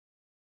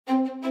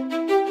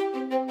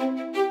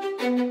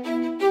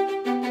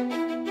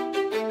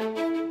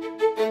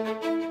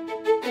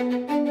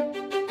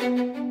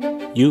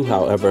You,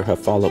 however, have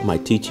followed my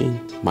teaching,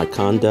 my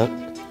conduct,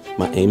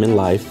 my aim in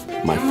life,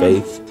 my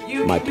faith,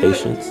 my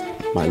patience,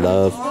 my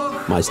love,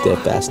 my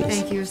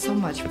steadfastness. Thank you so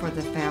much for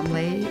the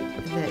family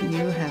that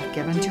you have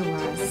given to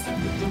us.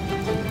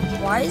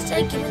 Why is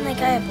Dad giving that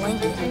guy a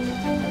blanket?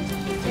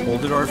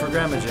 Hold the door for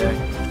Grandma, Jay.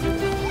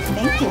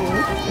 Thank you.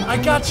 I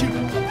got you.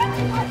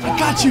 I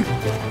got you.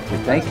 We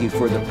thank you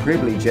for the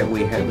privilege that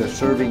we have of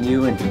serving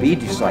you and to be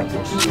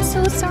disciples. I'm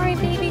so sorry,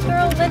 baby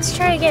girl. Let's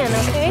try again,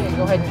 okay?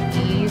 Go ahead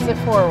and ease it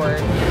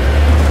forward.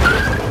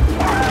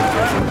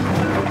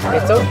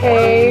 It's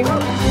okay.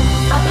 Up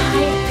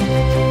high.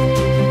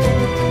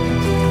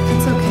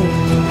 It's okay.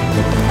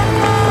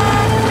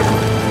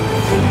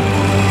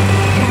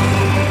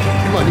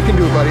 Come on, you can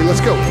do it, buddy.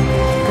 Let's go.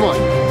 Come on.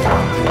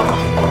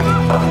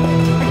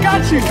 I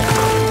got you.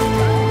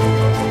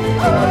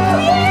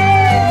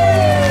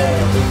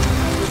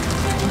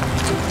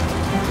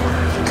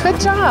 Good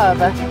job.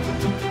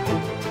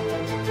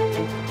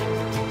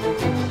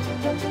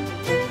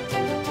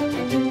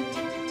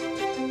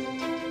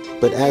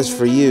 But as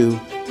for you,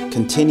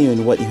 continue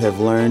in what you have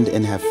learned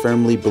and have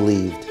firmly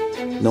believed,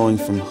 knowing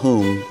from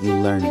whom you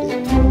learned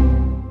it.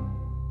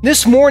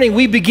 This morning,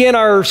 we begin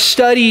our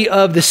study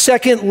of the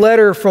second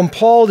letter from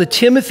Paul to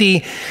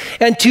Timothy.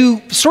 And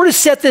to sort of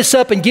set this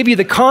up and give you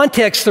the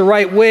context the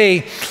right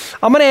way,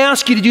 I'm going to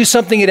ask you to do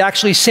something that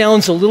actually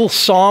sounds a little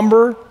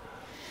somber.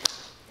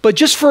 But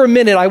just for a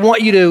minute, I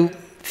want you to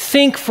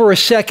think for a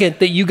second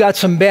that you got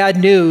some bad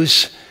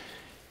news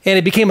and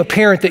it became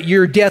apparent that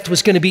your death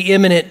was going to be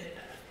imminent.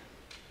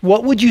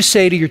 What would you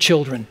say to your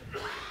children?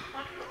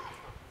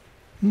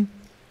 Because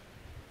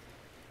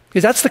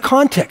that's the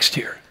context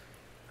here.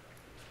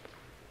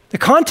 The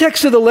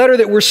context of the letter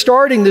that we're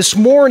starting this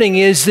morning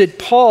is that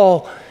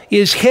Paul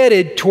is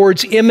headed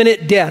towards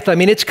imminent death. I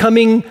mean, it's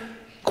coming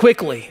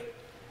quickly.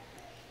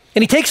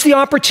 And he takes the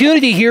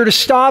opportunity here to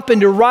stop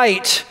and to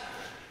write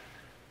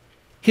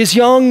his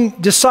young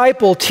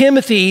disciple,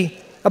 Timothy,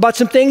 about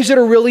some things that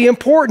are really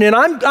important. And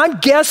I'm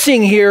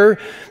guessing here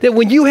that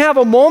when you have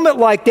a moment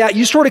like that,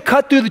 you sort of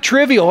cut through the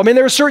trivial. I mean,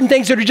 there are certain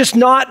things that are just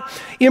not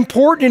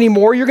important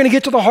anymore. You're going to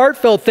get to the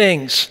heartfelt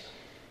things.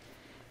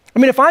 I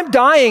mean, if I'm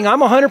dying,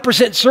 I'm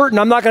 100% certain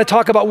I'm not going to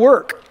talk about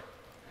work.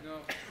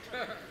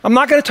 I'm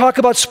not going to talk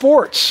about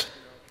sports.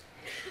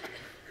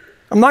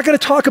 I'm not going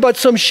to talk about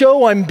some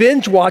show I'm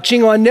binge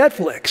watching on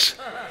Netflix.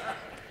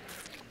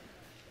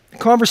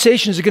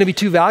 Conversations are going to be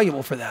too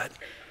valuable for that.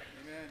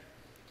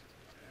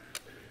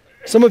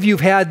 Some of you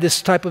have had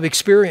this type of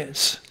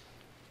experience.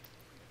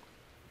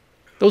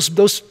 Those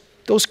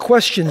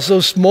questions,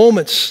 those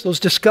moments,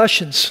 those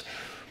discussions,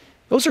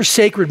 those are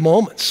sacred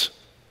moments.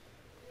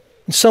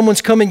 When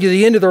someone's coming to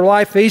the end of their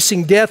life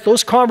facing death,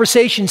 those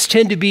conversations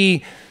tend to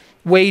be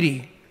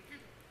weighty.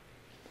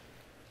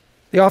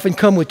 They often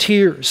come with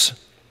tears.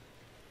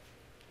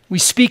 We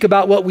speak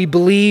about what we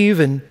believe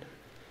and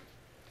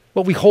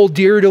what we hold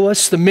dear to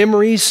us, the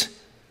memories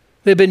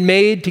that have been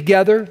made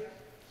together,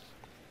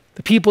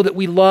 the people that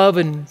we love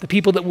and the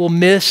people that we'll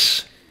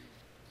miss.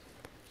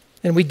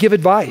 And we give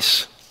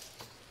advice,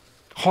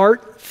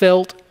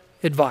 heartfelt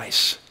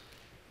advice.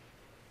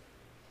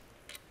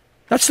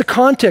 That's the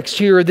context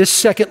here of this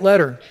second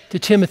letter to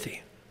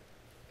Timothy.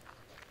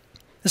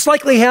 This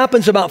likely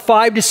happens about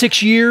 5 to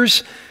 6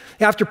 years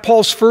after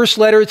Paul's first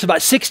letter. It's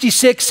about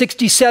 66,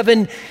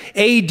 67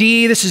 AD.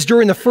 This is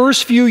during the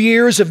first few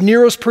years of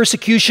Nero's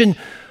persecution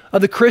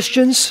of the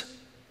Christians.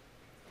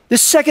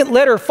 This second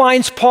letter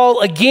finds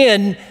Paul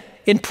again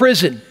in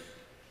prison.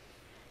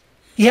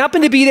 He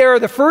happened to be there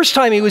the first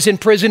time he was in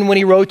prison when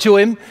he wrote to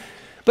him,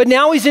 but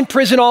now he's in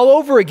prison all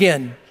over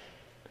again.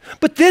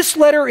 But this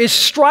letter is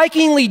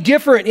strikingly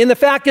different in the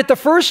fact that the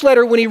first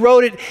letter, when he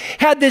wrote it,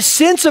 had this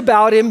sense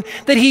about him,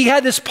 that he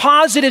had this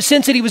positive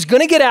sense that he was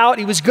going to get out,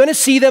 he was going to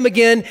see them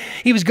again,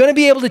 he was going to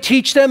be able to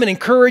teach them and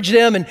encourage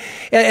them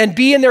and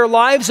be in their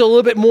lives a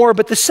little bit more.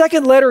 But the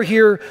second letter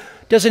here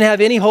doesn't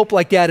have any hope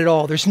like that at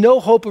all. There's no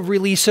hope of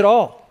release at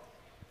all.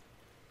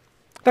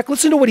 In fact,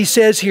 listen to what he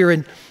says here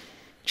in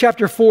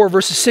chapter 4,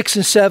 verses 6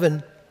 and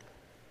 7.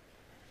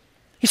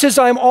 He says,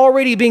 I am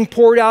already being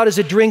poured out as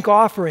a drink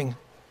offering,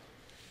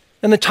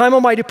 and the time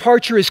of my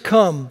departure has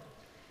come.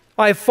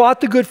 I have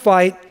fought the good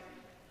fight.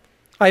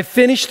 I have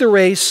finished the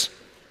race.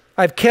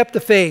 I have kept the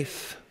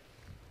faith.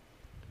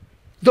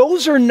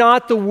 Those are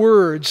not the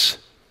words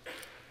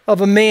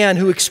of a man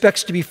who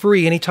expects to be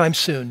free anytime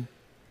soon.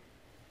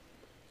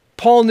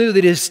 Paul knew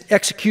that his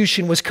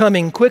execution was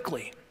coming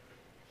quickly.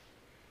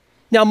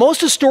 Now,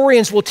 most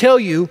historians will tell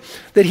you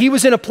that he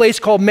was in a place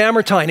called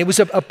Mamertine. It was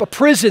a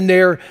prison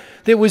there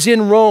that was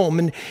in Rome.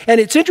 And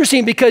it's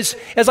interesting because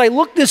as I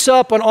looked this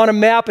up on a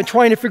map and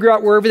trying to figure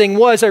out where everything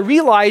was, I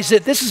realized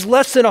that this is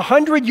less than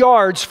 100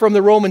 yards from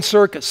the Roman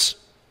circus.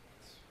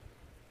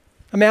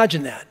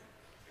 Imagine that.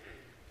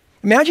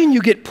 Imagine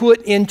you get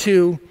put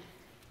into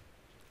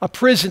a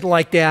prison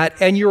like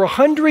that and you're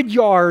 100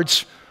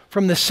 yards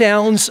from the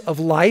sounds of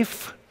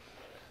life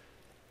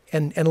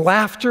and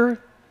laughter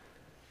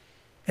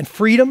and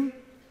freedom.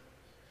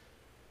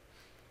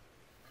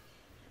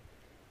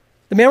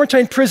 The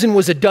Mamertine prison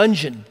was a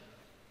dungeon.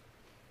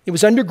 It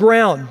was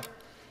underground.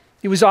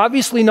 It was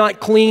obviously not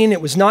clean.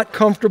 It was not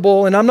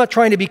comfortable. And I'm not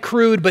trying to be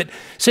crude, but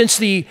since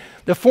the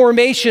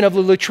formation of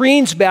the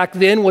latrines back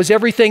then was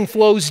everything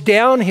flows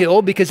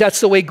downhill because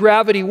that's the way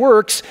gravity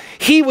works,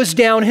 he was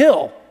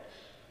downhill.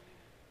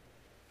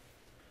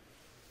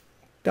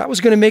 That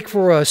was going to make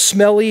for a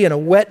smelly and a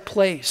wet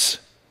place.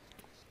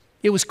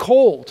 It was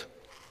cold.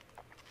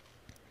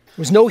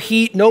 There was no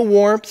heat, no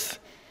warmth.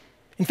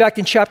 In fact,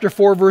 in chapter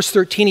 4, verse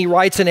 13, he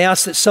writes and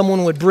asks that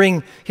someone would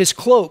bring his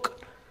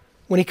cloak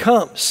when he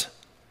comes.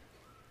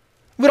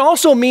 It would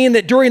also mean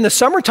that during the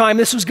summertime,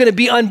 this was going to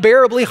be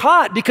unbearably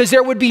hot because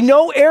there would be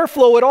no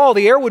airflow at all.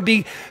 The air would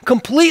be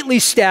completely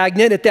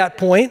stagnant at that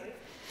point.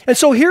 And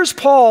so here's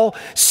Paul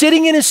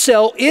sitting in his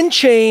cell in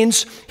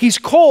chains. He's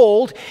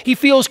cold. He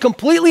feels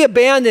completely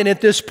abandoned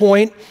at this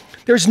point.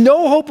 There's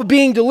no hope of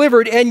being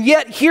delivered. And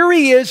yet here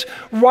he is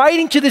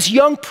writing to this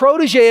young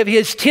protege of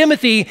his,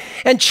 Timothy,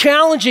 and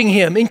challenging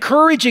him,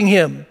 encouraging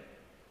him.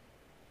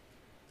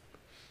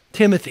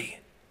 Timothy,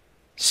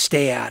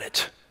 stay at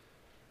it.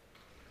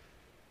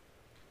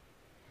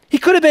 He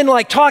could have been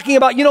like talking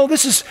about,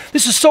 this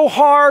is so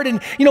hard.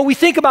 And, we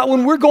think about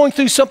when we're going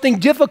through something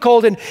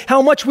difficult and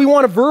how much we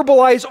want to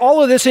verbalize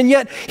all of this. And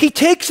yet he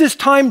takes this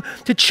time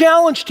to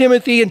challenge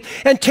Timothy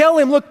and tell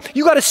him, look,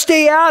 you got to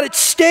stay at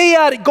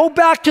it. Go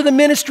back to the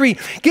ministry.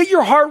 Get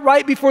your heart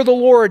right before the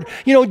Lord.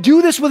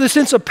 Do this with a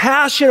sense of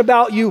passion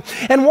about you.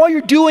 And while you're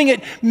doing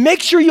it,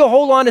 make sure you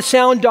hold on to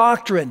sound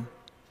doctrine.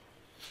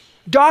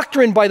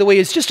 Doctrine, by the way,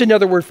 is just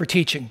another word for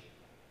teaching.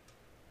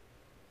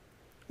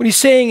 What he's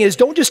saying is,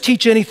 don't just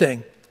teach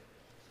anything.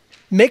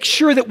 Make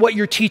sure that what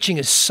you're teaching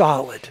is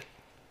solid.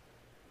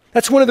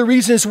 That's one of the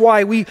reasons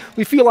why we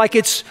feel like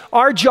it's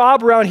our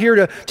job around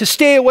here to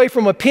stay away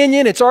from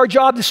opinion. It's our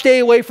job to stay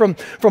away from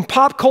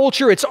pop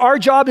culture. It's our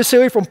job to stay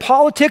away from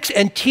politics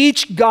and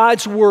teach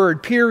God's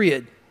word,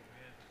 period.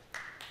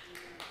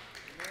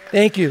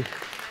 Thank you.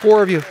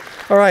 4 of you.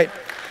 All right.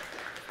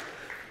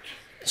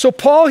 So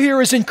Paul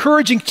here is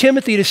encouraging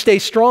Timothy to stay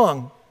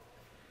strong,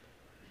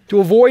 to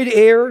avoid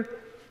error,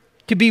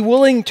 to be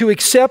willing to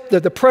accept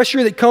the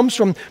pressure that comes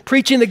from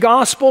preaching the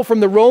gospel,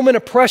 from the Roman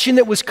oppression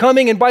that was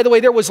coming. And by the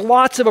way, there was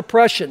lots of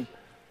oppression.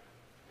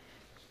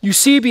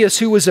 Eusebius,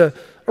 who was an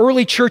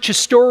early church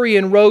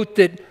historian, wrote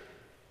that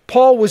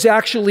Paul was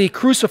actually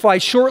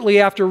crucified shortly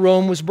after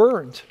Rome was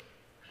burned.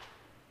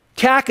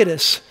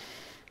 Tacitus,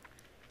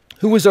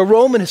 who was a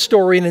Roman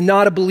historian and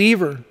not a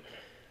believer,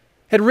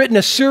 had written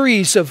a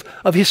series of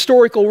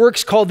historical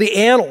works called the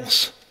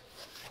Annals.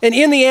 And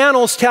in the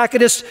Annals,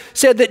 Tacitus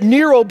said that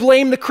Nero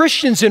blamed the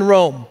Christians in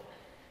Rome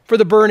for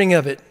the burning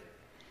of it.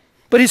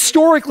 But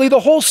historically, the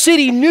whole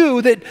city knew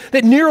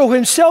that Nero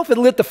himself had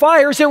lit the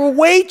fires. There were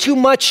way too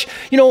much,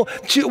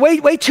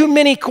 way too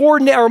many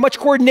much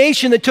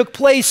coordination that took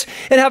place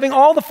in having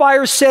all the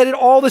fires set at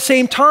all the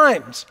same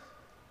times.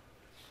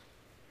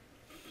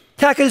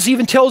 Tacitus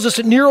even tells us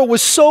that Nero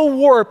was so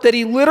warped that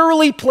he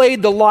literally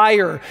played the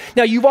lyre.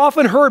 Now, you've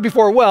often heard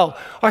before, well,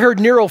 I heard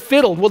Nero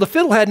fiddled. Well, the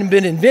fiddle hadn't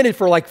been invented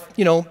for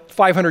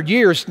 500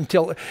 years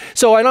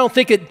so I don't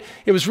think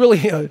it was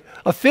really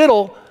a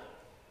fiddle.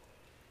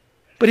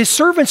 But his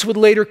servants would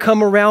later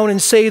come around and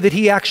say that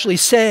he actually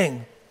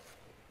sang.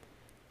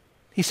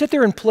 He sat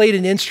there and played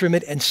an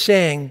instrument and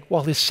sang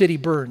while his city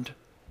burned.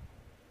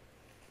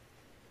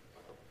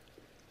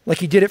 Like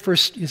he did it for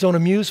his own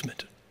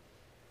amusement.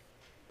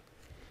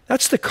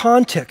 That's the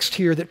context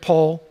here that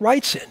Paul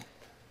writes in.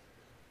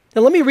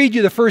 Now let me read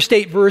you the first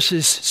 8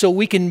 verses so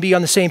we can be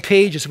on the same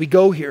page as we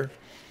go here.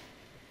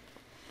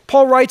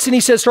 Paul writes and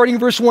he says, starting in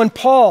verse 1,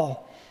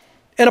 Paul,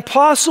 an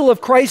apostle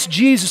of Christ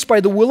Jesus by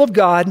the will of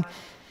God,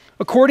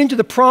 according to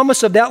the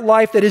promise of that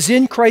life that is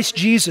in Christ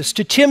Jesus,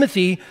 to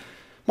Timothy,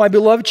 my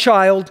beloved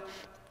child,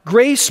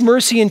 grace,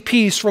 mercy, and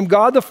peace from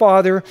God the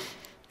Father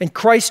and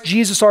Christ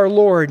Jesus our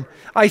Lord.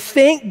 I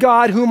thank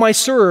God whom I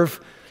serve,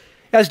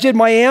 as did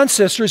my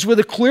ancestors, with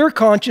a clear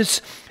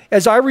conscience,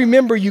 as I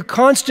remember you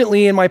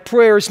constantly in my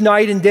prayers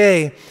night and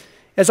day.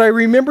 As I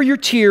remember your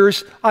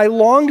tears, I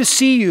long to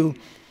see you,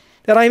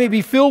 that I may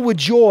be filled with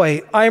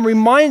joy. I am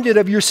reminded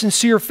of your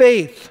sincere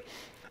faith,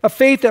 a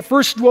faith that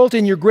first dwelt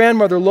in your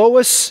grandmother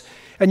Lois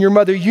and your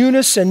mother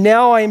Eunice, and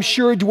now I am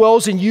sure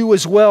dwells in you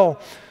as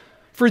well.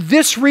 For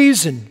this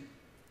reason,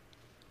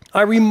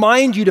 I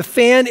remind you to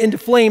fan into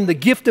flame the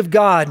gift of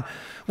God,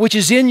 which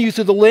is in you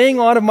through the laying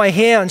on of my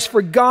hands.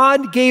 For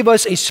God gave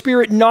us a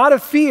spirit not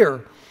of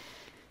fear,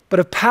 but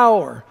of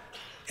power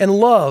and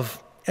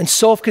love and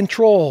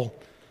self-control.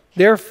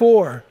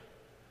 Therefore,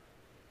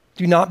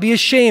 do not be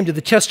ashamed of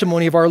the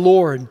testimony of our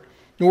Lord,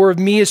 nor of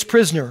me as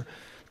prisoner,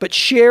 but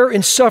share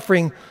in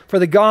suffering for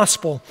the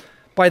gospel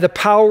by the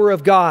power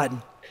of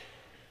God.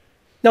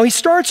 Now he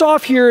starts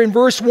off here in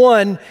verse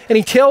 1 and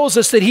he tells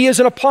us that he is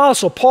an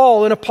apostle.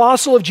 Paul, an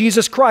apostle of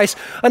Jesus Christ.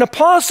 An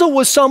apostle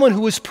was someone who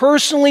was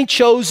personally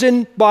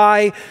chosen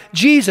by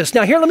Jesus.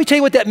 Now here, let me tell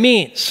you what that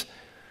means.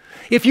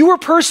 If you were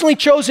personally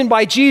chosen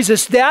by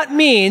Jesus, that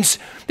means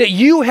that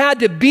you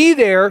had to be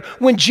there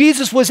when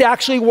Jesus was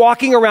actually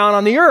walking around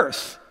on the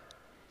earth.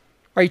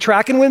 Are you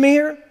tracking with me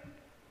here?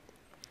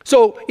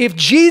 So if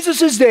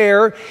Jesus is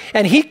there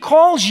and he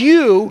calls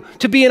you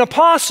to be an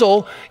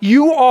apostle,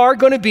 you are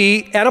going to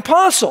be an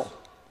apostle.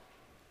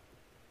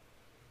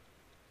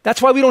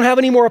 That's why we don't have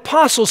any more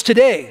apostles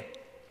today.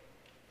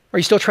 Are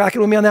you still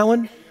tracking with me on that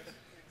one?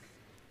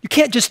 You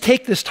can't just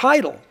take this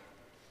title.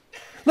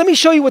 Let me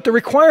show you what the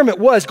requirement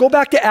was. Go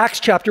back to Acts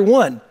chapter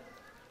 1.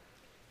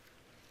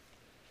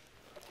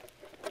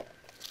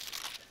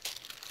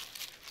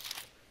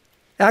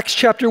 Acts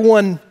chapter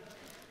 1,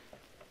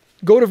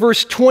 go to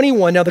verse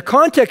 21. Now the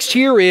context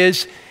here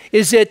is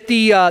that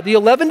the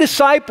 11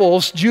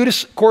 disciples,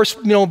 Judas, of course,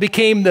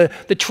 became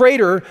the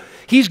traitor.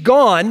 He's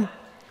gone.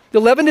 The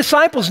 11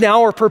 disciples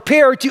now are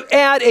prepared to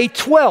add a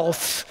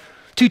 12th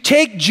to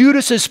take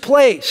Judas's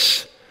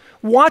place.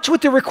 Watch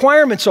what the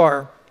requirements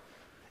are.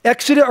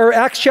 Acts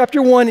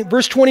chapter 1,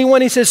 verse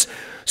 21, he says,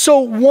 "So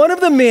one of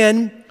the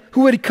men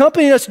who had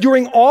accompanied us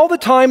during all the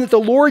time that the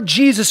Lord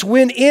Jesus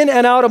went in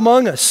and out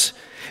among us,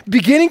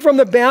 beginning from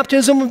the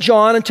baptism of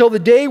John until the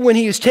day when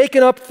he is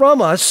taken up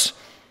from us."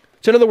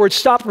 So in other words,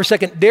 stop for a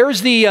second.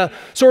 There's the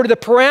sort of the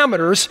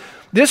parameters.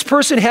 This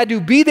person had to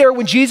be there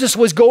when Jesus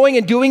was going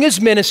and doing his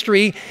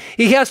ministry.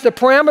 The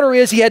parameter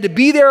is he had to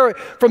be there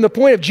from the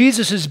point of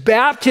Jesus'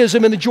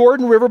 baptism in the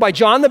Jordan River by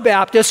John the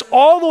Baptist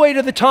all the way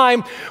to the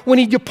time when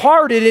he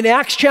departed in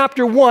Acts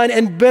chapter 1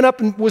 and been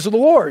up and was with the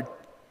Lord.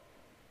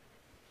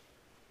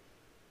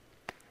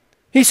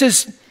 He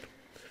says,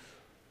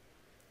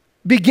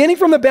 beginning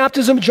from the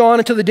baptism of John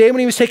until the day when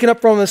he was taken up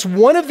from us,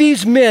 one of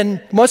these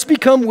men must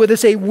become with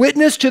us a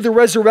witness to the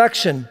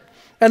resurrection.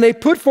 And they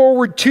put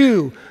forward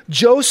two,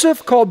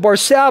 Joseph called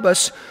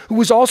Barsabbas, who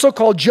was also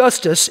called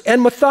Justus,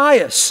 and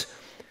Matthias.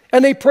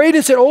 And they prayed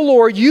and said, "O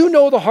Lord, you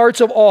know the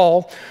hearts of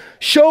all.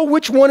 Show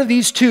which one of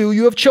these two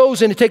you have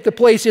chosen to take the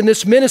place in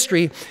this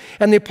ministry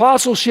and the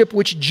apostleship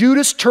which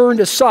Judas turned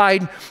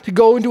aside to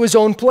go into his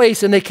own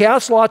place." And they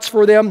cast lots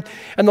for them,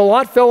 and the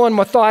lot fell on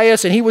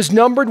Matthias, and he was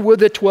numbered with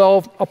the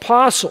 12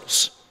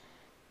 apostles.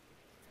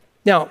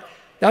 Now,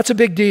 that's a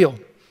big deal.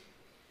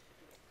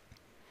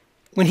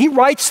 When he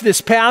writes this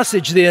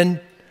passage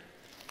then,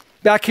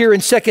 back here in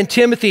 2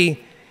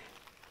 Timothy,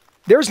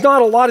 there's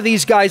not a lot of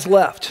these guys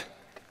left.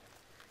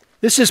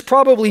 This is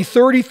probably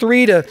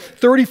 33 to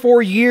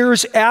 34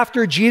 years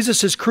after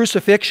Jesus'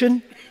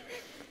 crucifixion.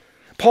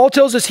 Paul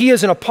tells us he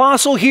is an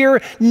apostle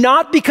here,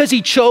 not because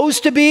he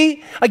chose to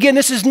be. Again,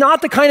 this is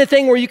not the kind of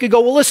thing where you could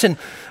go, well, listen,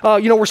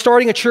 we're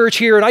starting a church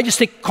here, and I just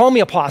think, call me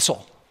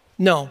apostle.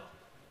 No.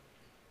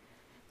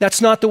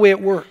 That's not the way it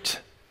worked.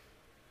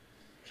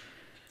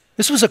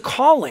 This was a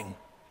calling.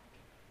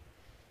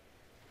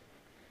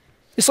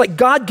 It's like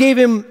God gave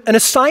him an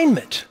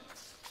assignment.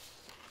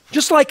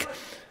 Just like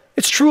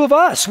it's true of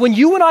us. When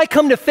you and I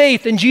come to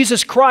faith in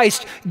Jesus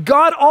Christ,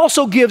 God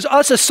also gives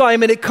us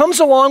assignment. It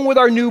comes along with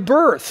our new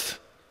birth.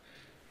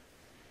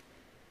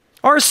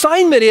 Our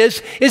assignment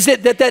is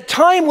that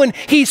time when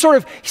he sort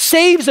of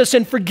saves us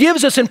and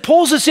forgives us and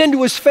pulls us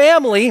into his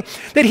family,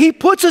 that he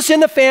puts us in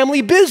the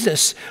family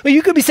business. Well,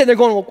 you could be sitting there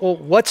going, well,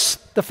 what's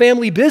the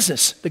family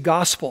business? The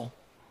gospel.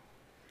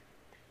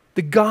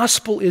 The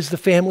gospel is the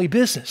family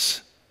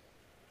business.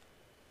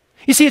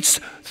 You see, it's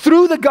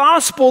through the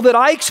gospel that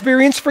I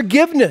experience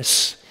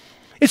forgiveness.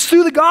 It's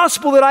through the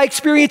gospel that I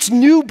experience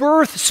new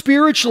birth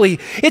spiritually.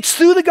 It's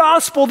through the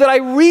gospel that I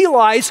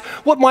realize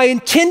what my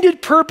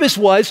intended purpose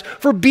was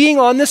for being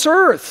on this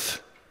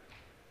earth.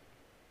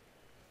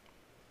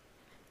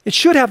 It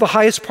should have the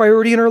highest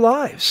priority in our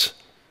lives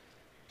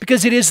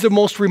because it is the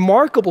most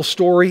remarkable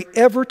story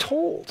ever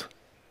told.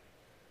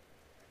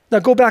 Now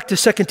go back to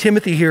 2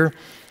 Timothy here.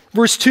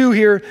 Verse 2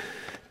 here,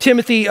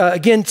 Timothy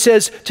again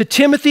says to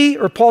Timothy,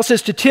 or Paul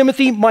says to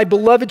Timothy, my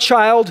beloved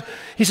child,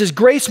 he says,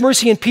 grace,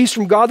 mercy, and peace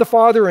from God the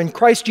Father and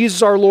Christ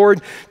Jesus our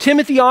Lord.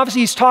 Timothy,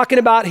 obviously, he's talking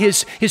about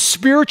his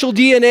spiritual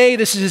DNA.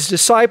 This is his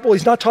disciple.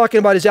 He's not talking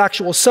about his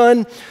actual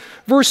son.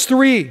 Verse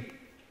 3,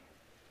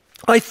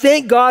 I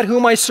thank God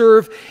whom I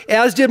serve,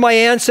 as did my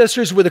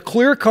ancestors, with a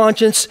clear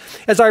conscience,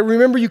 as I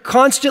remember you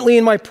constantly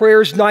in my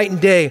prayers night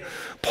and day.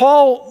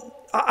 Paul,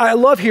 I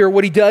love here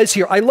what he does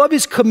here. I love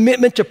his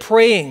commitment to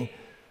praying.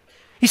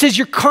 He says,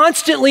 you're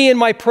constantly in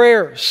my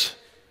prayers.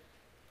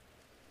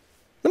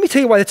 Let me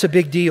tell you why that's a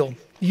big deal.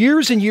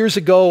 Years and years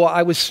ago,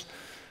 I was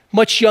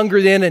much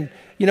younger then, and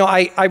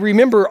I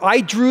remember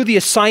I drew the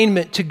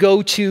assignment to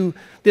go to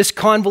this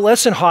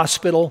convalescent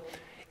hospital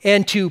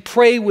and to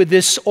pray with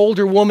this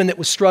older woman that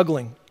was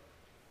struggling.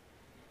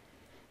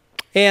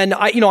 And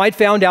I'd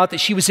found out that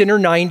she was in her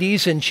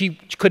 90s and she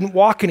couldn't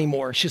walk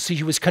anymore.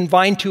 She was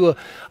confined to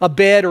a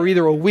bed or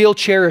either a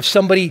wheelchair if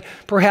somebody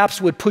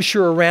perhaps would push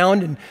her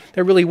around, and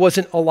there really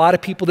wasn't a lot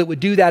of people that would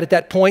do that at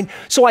that point.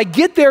 So I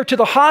get there to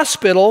the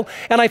hospital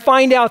and I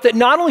find out that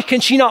not only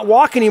can she not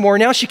walk anymore,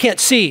 now she can't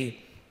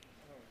see.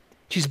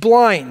 She's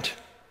blind.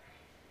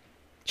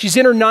 She's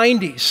in her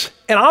 90s.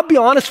 And I'll be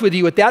honest with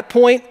you, at that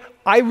point,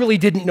 I really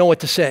didn't know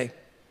what to say.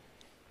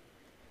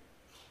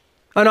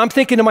 And I'm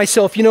thinking to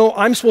myself,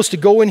 I'm supposed to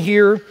go in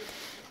here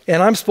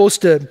and I'm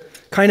supposed to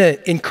kind of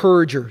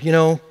encourage her,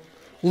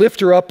 lift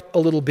her up a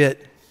little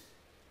bit.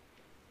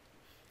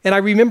 And I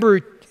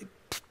remember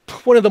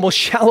one of the most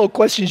shallow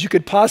questions you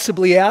could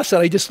possibly ask.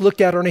 And I just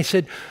looked at her and I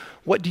said,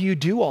 what do you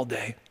do all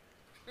day?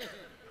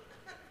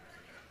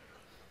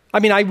 I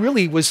mean, I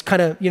really was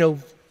kind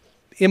of,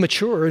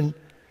 immature. And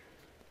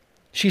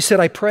she said,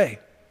 I pray.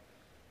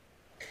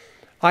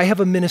 I have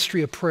a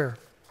ministry of prayer.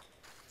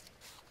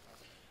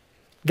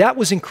 That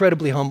was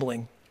incredibly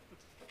humbling.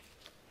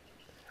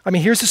 I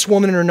mean, here's this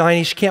woman in her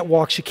 90s. She can't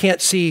walk, she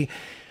can't see,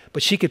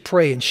 but she could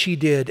pray, and she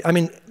did. I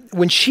mean,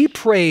 when she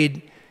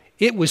prayed,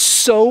 it was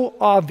so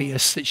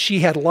obvious that she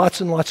had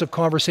lots and lots of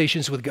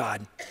conversations with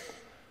God.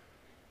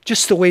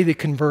 Just the way they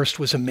conversed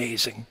was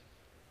amazing.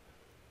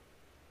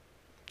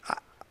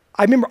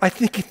 I remember, I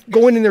think,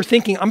 going in there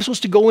thinking, I'm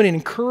supposed to go in and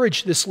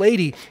encourage this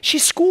lady. She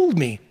schooled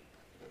me.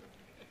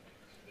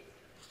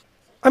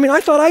 I mean,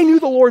 I thought I knew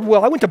the Lord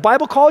well. I went to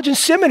Bible college and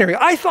seminary.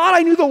 I thought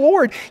I knew the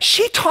Lord.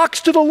 She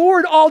talks to the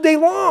Lord all day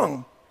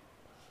long.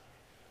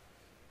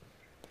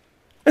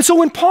 And so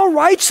when Paul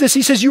writes this,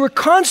 he says, you were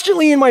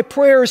constantly in my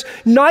prayers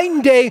night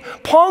and day.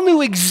 Paul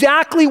knew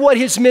exactly what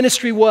his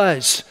ministry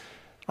was.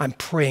 I'm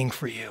praying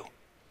for you.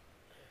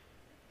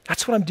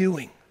 That's what I'm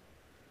doing.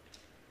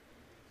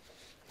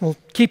 Well,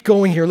 keep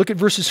going here. Look at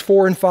verses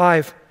 4 and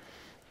 5.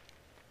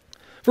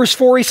 Verse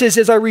 4, he says,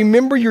 as I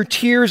remember your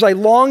tears, I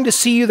long to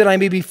see you that I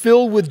may be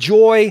filled with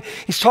joy.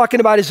 He's talking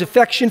about his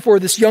affection for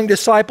this young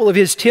disciple of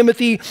his,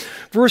 Timothy.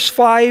 Verse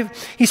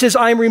 5, he says,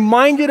 I am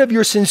reminded of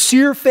your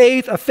sincere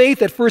faith, a faith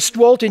that first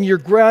dwelt in your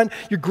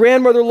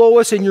grandmother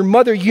Lois and your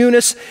mother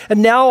Eunice,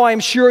 and now I am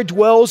sure it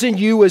dwells in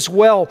you as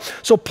well.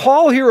 So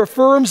Paul here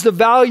affirms the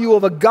value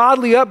of a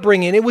godly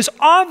upbringing. It was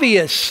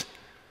obvious.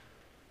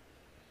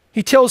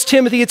 He tells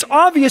Timothy, it's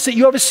obvious that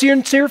you have a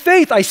sincere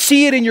faith. I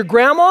see it in your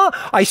grandma,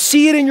 I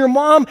see it in your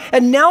mom,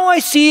 and now I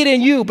see it in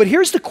you. But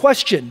here's the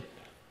question.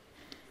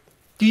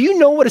 Do you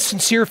know what a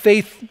sincere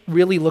faith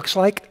really looks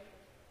like?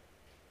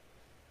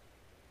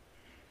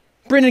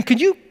 Brendan,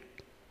 could you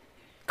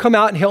come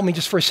out and help me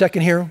just for a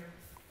second here?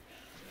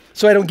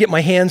 So I don't get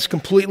my hands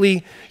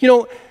completely.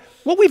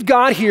 What we've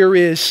got here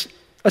is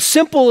a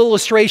simple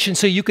illustration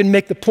so you can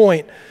make the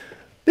point.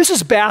 This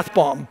is bath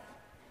bomb.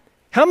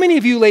 How many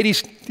of you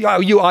ladies,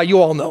 you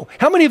all know.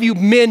 How many of you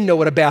men know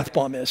what a bath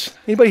bomb is?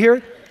 Anybody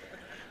here?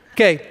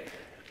 Okay.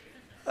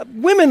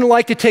 Women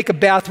like to take a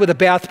bath with a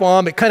bath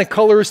bomb. It kind of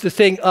colors the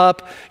thing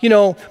up,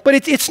 but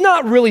it's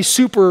not really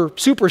super,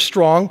 super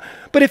strong.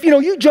 But if,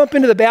 you jump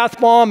into the bath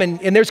bomb and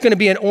there's going to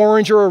be an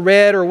orange or a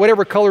red or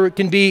whatever color it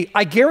can be,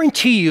 I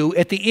guarantee you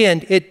at the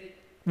end, it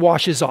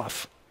washes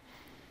off.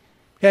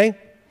 Okay?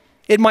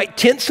 It might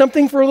tint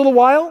something for a little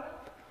while,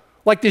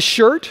 like this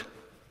shirt.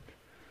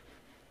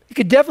 You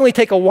could definitely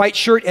take a white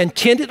shirt and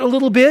tint it a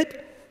little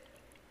bit.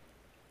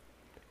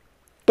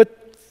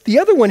 But the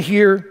other one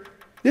here,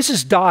 this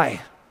is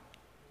dye,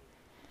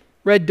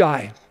 red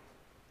dye.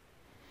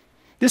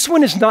 This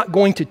one is not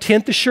going to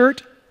tint the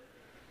shirt.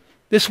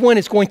 This one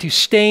is going to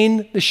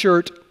stain the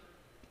shirt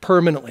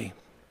permanently.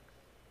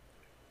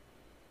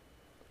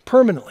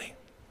 Permanently.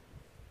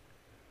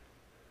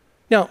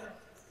 Now,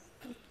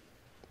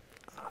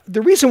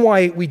 the reason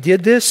why we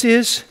did this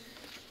is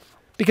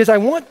because I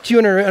want you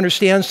to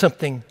understand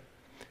something.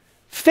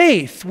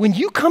 Faith, when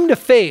you come to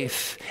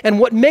faith, and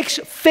what makes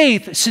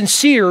faith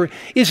sincere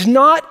is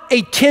not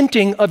a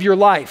tinting of your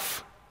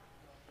life.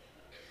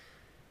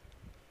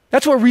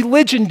 That's what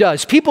religion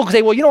does. People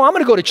say, well, I'm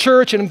going to go to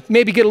church and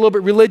maybe get a little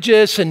bit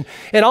religious and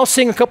I'll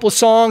sing a couple of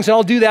songs and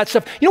I'll do that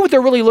stuff. You know what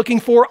they're really looking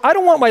for? I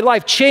don't want my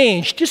life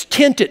changed. Just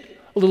tint it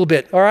a little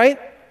bit, all right?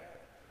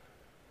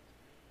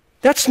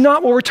 That's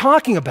not what we're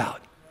talking about.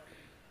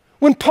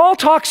 When Paul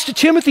talks to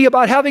Timothy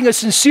about having a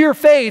sincere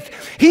faith,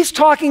 he's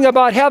talking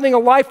about having a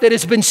life that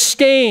has been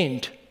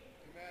stained.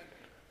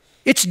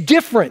 It's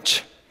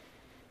different.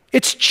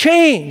 It's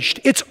changed.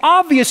 It's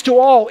obvious to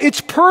all.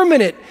 It's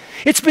permanent.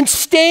 It's been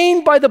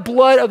stained by the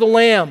blood of the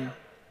Lamb.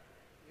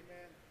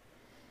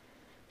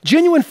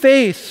 Genuine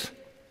faith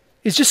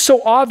is just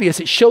so obvious.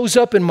 It shows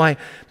up in my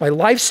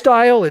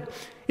lifestyle.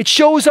 It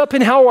shows up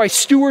in how I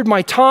steward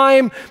my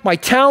time, my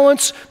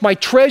talents, my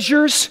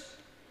treasures.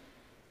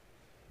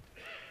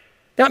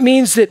 That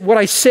means that what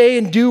I say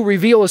and do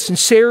reveal a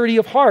sincerity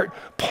of heart.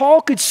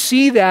 Paul could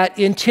see that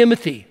in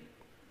Timothy.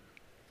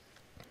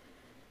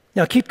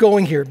 Now keep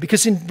going here,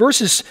 because in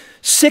verses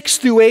 6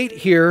 through 8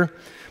 here,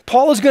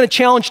 Paul is going to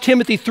challenge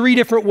Timothy 3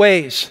 different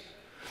ways.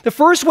 The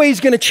first way he's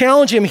going to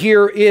challenge him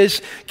here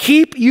is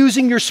keep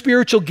using your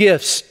spiritual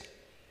gifts.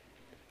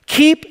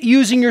 Keep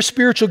using your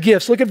spiritual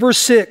gifts. Look at verse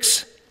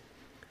 6.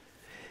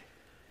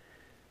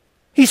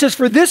 He says,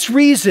 for this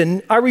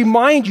reason, I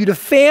remind you to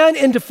fan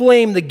into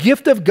flame the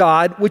gift of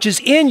God which is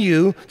in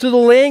you through the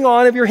laying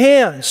on of your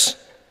hands.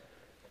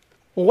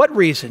 Well, what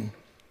reason?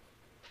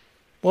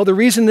 Well, the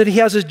reason that he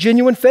has a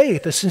genuine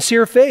faith, a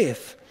sincere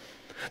faith.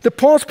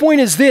 Paul's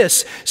point is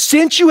this: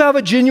 since you have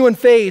a genuine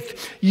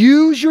faith,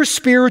 use your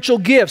spiritual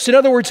gifts. In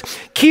other words,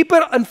 keep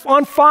it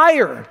on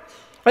fire.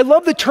 I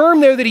love the term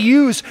there that he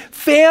used,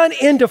 fan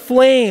into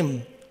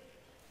flame.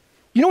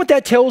 You know what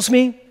that tells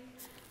me?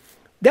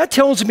 That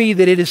tells me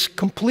that it is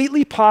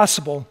completely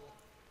possible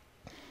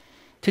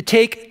to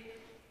take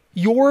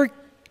your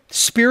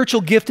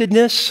spiritual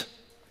giftedness,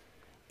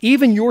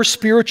 even your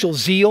spiritual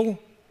zeal,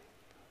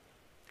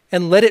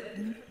 and let it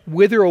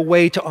wither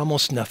away to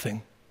almost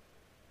nothing.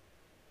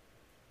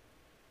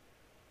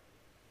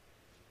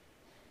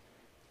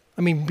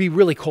 I mean, be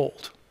really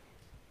cold.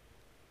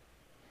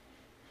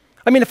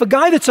 I mean, if a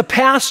guy that's a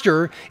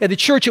pastor at the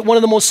church at one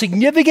of the most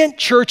significant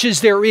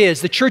churches there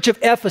is, the church of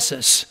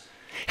Ephesus,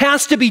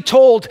 has to be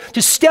told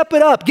to step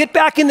it up, get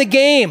back in the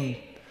game.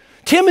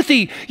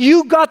 Timothy,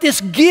 you got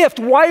this gift.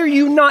 Why are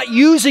you not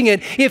using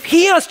it? If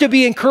he has to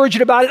be encouraged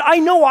about it, I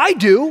know I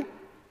do.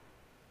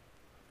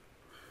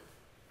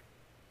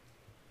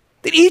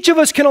 That each of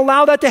us can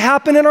allow that to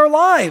happen in our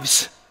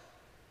lives.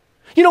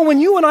 You know, when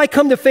you and I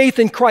come to faith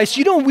in Christ,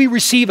 you know we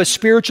receive a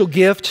spiritual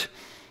gift.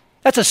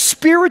 That's a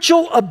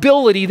spiritual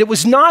ability that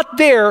was not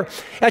there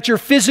at your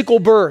physical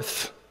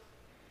birth.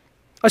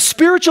 A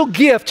spiritual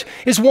gift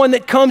is one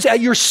that comes at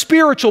your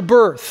spiritual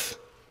birth.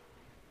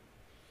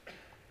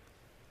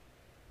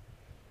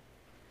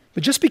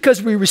 But just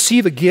because we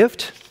receive a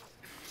gift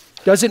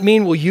doesn't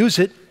mean we'll use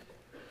it.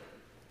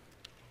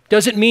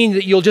 Doesn't mean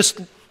that you'll just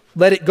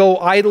let it go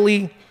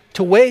idly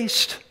to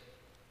waste.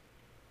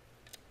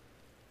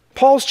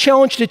 Paul's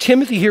challenge to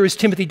Timothy here is,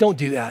 Timothy, don't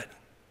do that.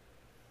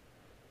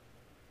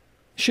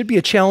 It should be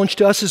a challenge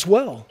to us as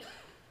well.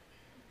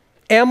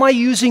 Am I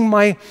using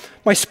my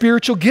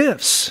spiritual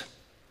gifts?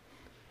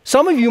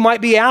 Some of you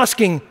might be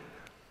asking,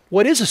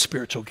 what is a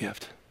spiritual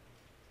gift?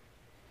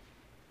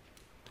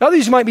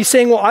 Others might be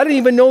saying, well, I didn't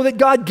even know that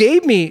God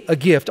gave me a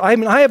gift. I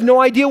have no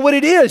idea what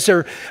it is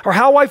or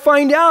how I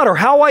find out or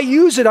how I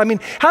use it. I mean,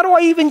 how do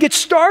I even get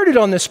started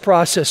on this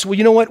process? Well,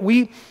 you know what?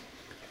 We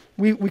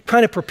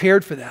kind of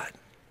prepared for that.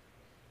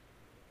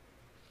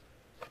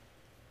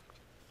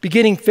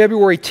 Beginning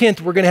February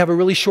 10th, we're going to have a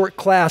really short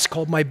class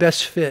called My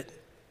Best Fit.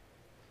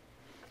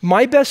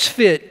 My Best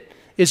Fit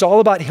is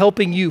all about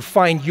helping you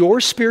find your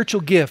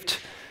spiritual gift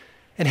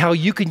and how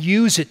you can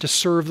use it to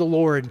serve the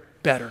Lord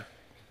better,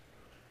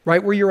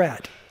 right where you're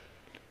at.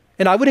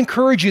 And I would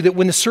encourage you that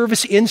when the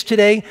service ends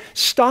today,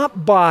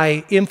 stop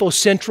by Info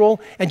Central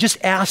and just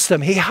ask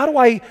them, hey, how do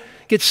I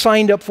get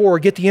signed up for or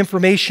get the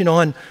information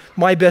on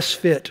My Best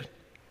Fit?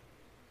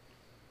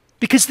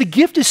 Because the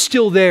gift is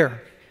still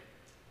there.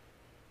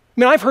 I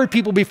mean, I've heard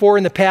people before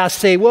in the past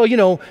say, well, you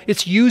know,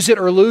 it's use it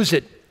or lose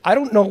it. I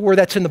don't know where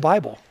that's in the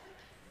Bible.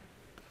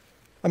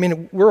 I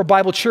mean, we're a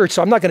Bible church,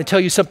 so I'm not going to tell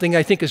you something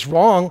I think is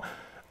wrong.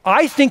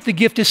 I think the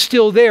gift is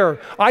still there.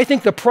 I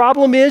think the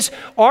problem is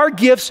our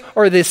gifts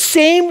are the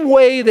same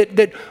way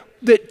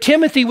that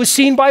Timothy was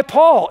seen by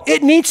Paul.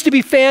 It needs to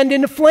be fanned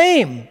into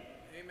flame.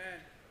 Amen.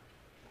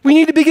 We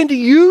need to begin to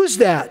use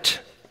that.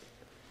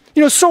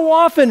 You know, so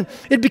often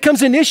it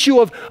becomes an issue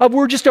of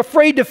we're just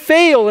afraid to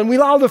fail and we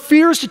allow the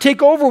fears to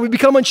take over. We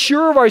become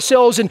unsure of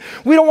ourselves and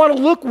we don't want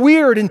to look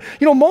weird. And,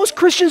 you know, most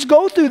Christians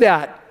go through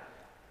that.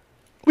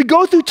 We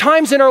go through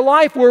times in our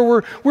life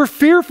where we're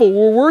fearful.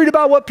 We're worried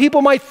about what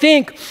people might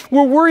think.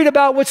 We're worried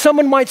about what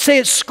someone might say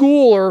at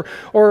school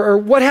or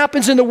what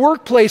happens in the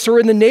workplace or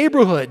in the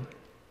neighborhood.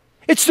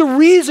 It's the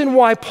reason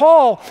why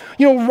Paul,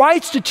 you know,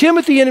 writes to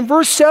Timothy and in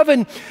verse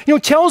 7, you know,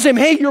 tells him,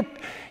 hey,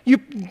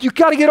 you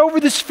got to get over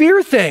this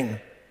fear thing.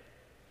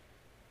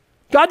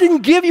 God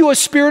didn't give you a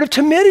spirit of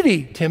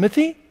timidity,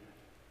 Timothy.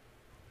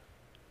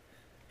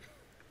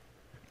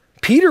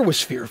 Peter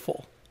was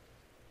fearful.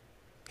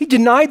 He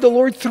denied the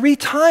Lord 3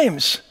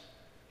 times.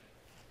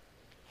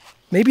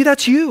 Maybe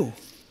that's you.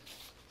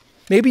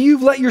 Maybe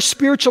you've let your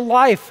spiritual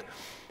life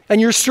and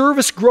your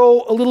service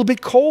grow a little bit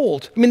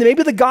cold. I mean,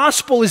 maybe the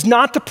gospel is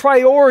not the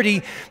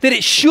priority that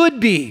it should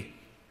be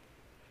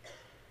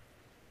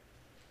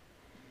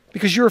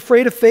because you're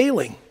afraid of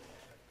failing.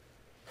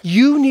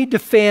 You need to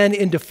fan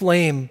into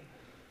flame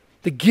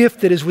the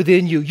gift that is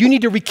within you. You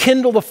need to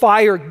rekindle the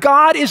fire.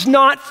 God is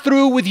not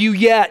through with you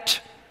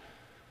yet.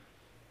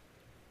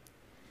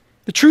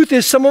 The truth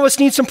is, some of us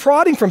need some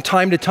prodding from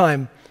time to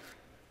time.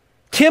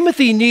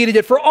 Timothy needed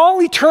it for all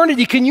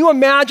eternity. Can you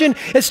imagine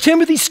as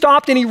Timothy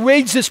stopped and he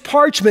reads this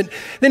parchment,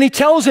 then he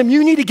tells him,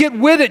 you need to get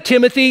with it,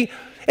 Timothy.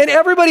 And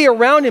everybody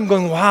around him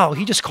going, wow,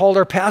 he just called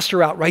our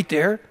pastor out right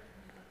there.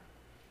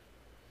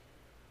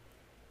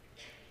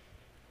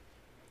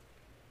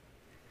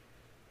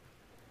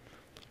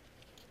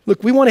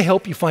 Look, we want to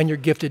help you find your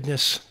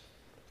giftedness.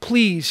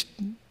 Please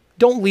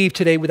don't leave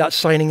today without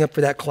signing up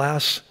for that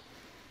class.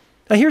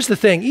 Now here's the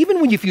thing,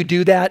 even if you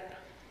do that,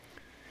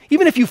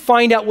 even if you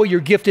find out what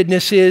your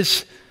giftedness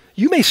is,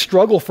 you may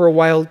struggle for a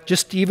while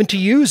just even to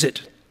use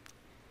it.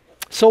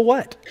 So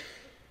what?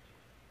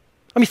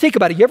 I mean, think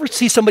about it. You ever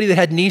see somebody that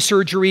had knee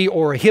surgery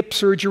or a hip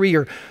surgery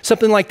or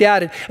something like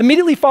that, and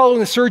immediately following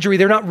the surgery,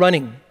 they're not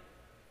running.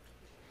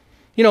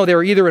 You know,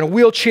 they're either in a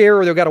wheelchair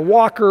or they've got a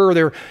walker or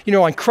they're, you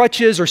know, on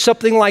crutches or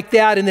something like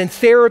that. And then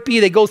therapy,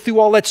 they go through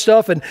all that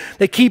stuff and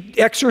they keep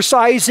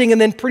exercising and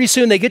then pretty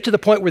soon they get to the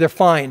point where they're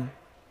fine.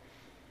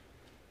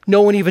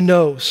 No one even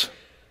knows.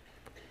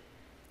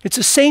 It's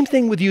the same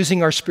thing with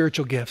using our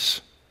spiritual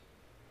gifts.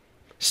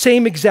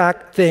 Same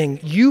exact thing.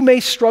 You may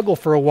struggle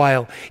for a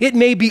while. It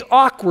may be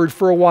awkward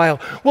for a while.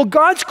 Well,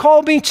 God's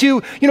called me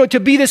to, to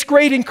be this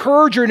great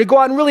encourager and to go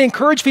out and really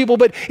encourage people,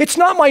 but it's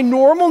not my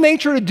normal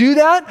nature to do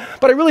that,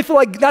 but I really feel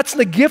like that's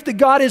the gift that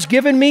God has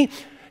given me.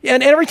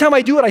 And every time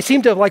I do it, I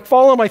seem to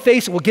fall on my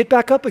face and get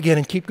back up again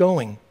and keep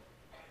going.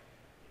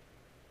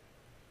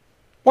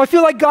 Well, I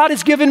feel like God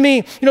has given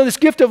me, this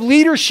gift of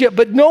leadership,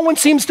 but no one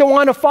seems to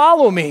want to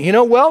follow me.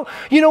 Well,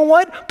 you know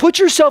what? Put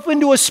yourself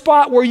into a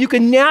spot where you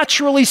can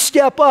naturally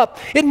step up.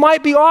 It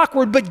might be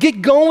awkward, but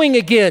get going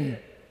again.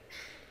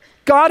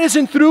 God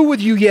isn't through with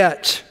you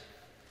yet.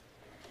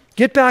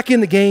 Get back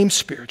in the game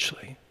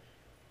spiritually.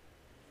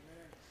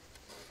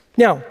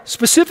 Now,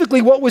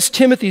 specifically, what was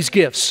Timothy's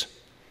gifts?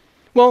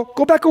 Well,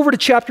 go back over to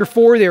chapter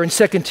 4 there in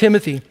 2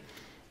 Timothy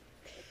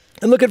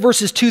and look at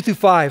verses 2 through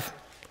 5.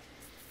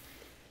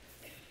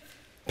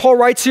 Paul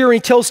writes here and he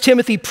tells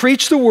Timothy,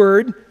 preach the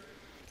word,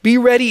 be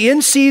ready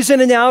in season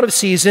and out of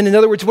season. In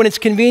other words, when it's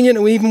convenient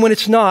and even when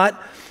it's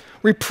not.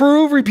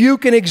 Reprove,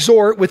 rebuke, and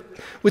exhort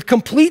with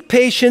complete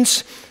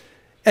patience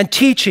and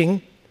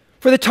teaching.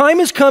 For the time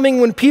is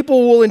coming when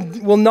people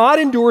will not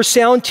endure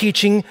sound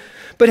teaching,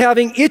 but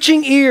having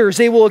itching ears,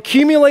 they will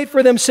accumulate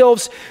for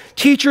themselves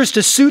teachers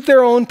to suit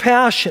their own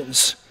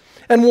passions,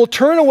 and will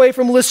turn away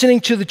from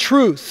listening to the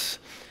truth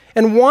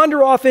and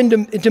wander off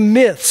into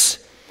myths.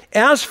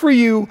 As for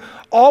you,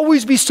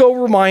 always be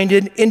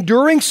sober-minded,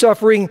 enduring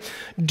suffering,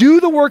 do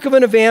the work of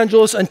an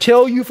evangelist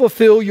until you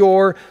fulfill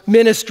your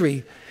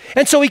ministry.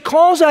 And so he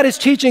calls out his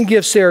teaching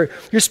gifts there.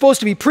 You're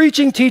supposed to be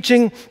preaching,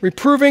 teaching,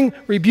 reproving,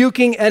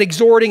 rebuking, and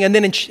exhorting. And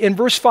then in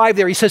verse 5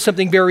 there, he says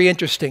something very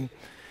interesting.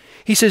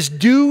 He says,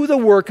 do the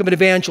work of an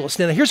evangelist.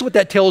 Now, here's what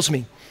that tells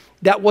me.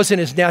 That wasn't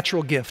his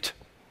natural gift.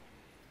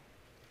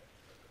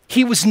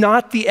 He was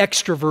not the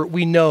extrovert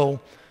we know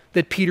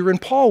that Peter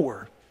and Paul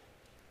were.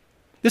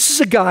 This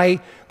is a guy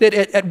that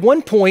at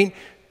one point,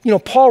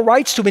 Paul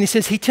writes to him and he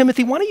says, hey,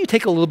 Timothy, why don't you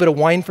take a little bit of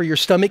wine for your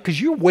stomach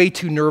because you're way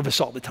too nervous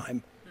all the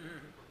time.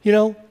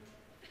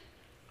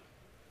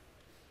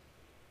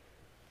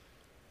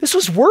 This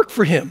was work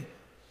for him.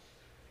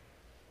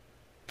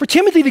 For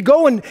Timothy to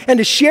go and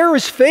to share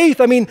his faith,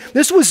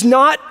 this was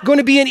not going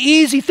to be an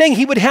easy thing.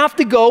 He would have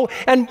to go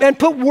and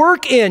put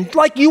work in,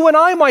 like you and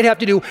I might have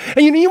to do.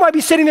 And you might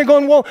be sitting there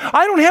going, well,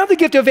 I don't have the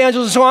gift of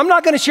evangelism, so I'm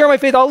not going to share my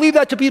faith. I'll leave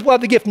that to people who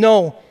have the gift.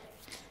 No.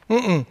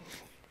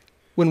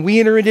 When we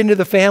enter into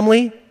the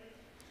family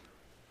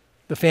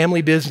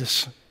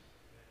business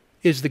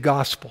is the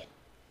gospel.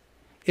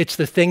 It's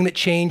the thing that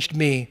changed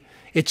me.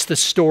 It's the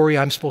story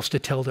I'm supposed to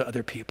tell to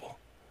other people.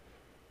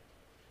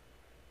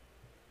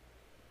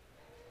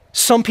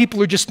 Some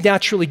people are just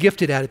naturally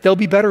gifted at it. They'll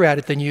be better at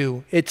it than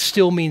you. It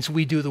still means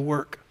we do the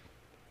work.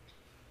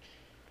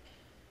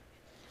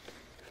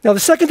 Now, the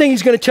second thing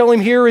he's going to tell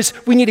him here is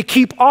we need to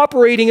keep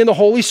operating in the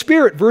Holy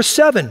Spirit. Verse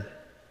 7.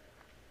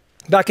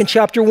 Back in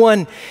chapter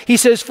 1, he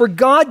says, for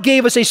God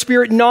gave us a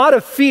spirit not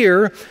of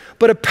fear,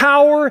 but of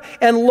power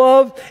and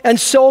love and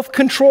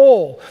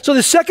self-control. So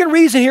the second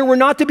reason here we're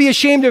not to be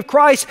ashamed of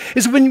Christ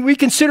is when we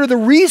consider the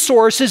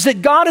resources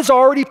that God has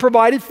already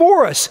provided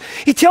for us.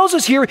 He tells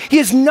us here, he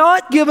has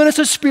not given us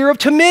a spirit of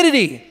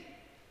timidity.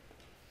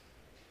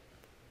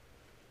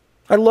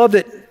 I love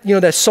that,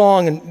 that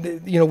song,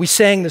 and we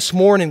sang this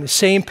morning, the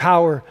same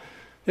power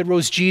that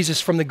rose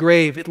Jesus from the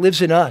grave, it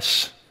lives in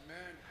us.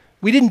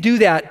 We didn't do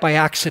that by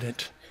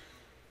accident.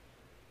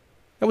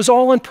 That was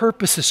all on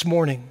purpose this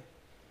morning.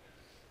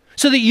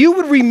 So that you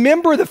would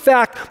remember the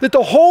fact that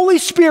the Holy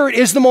Spirit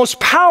is the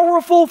most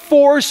powerful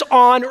force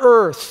on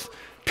earth,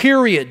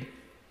 period.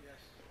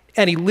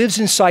 And he lives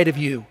inside of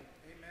you.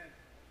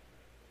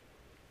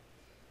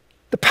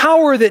 The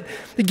power that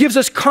gives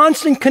us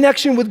constant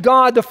connection with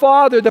God the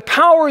Father, the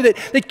power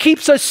that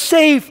keeps us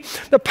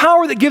safe, the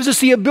power that gives us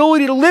the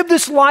ability to live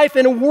this life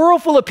in a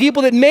world full of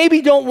people that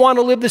maybe don't want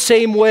to live the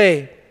same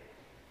way.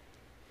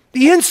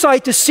 The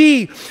insight to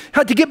see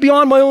how to get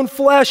beyond my own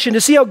flesh and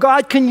to see how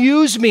God can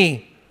use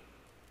me.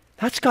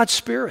 That's God's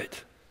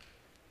Spirit.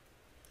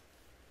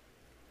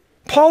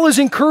 Paul is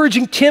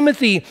encouraging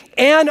Timothy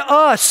and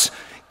us,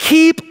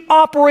 keep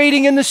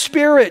operating in the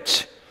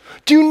Spirit.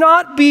 Do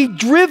not be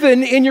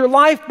driven in your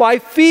life by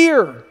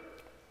fear.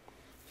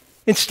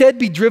 Instead,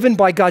 be driven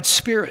by God's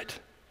Spirit.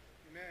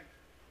 Amen.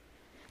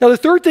 Now, the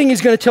third thing he's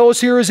going to tell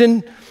us here is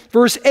in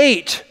verse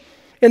 8.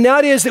 And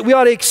that is that we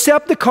ought to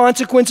accept the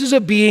consequences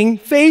of being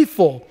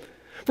faithful.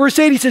 Verse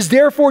 8, he says,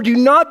 therefore, do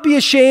not be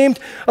ashamed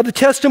of the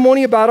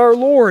testimony about our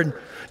Lord,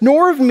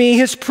 nor of me,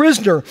 his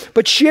prisoner,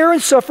 but share in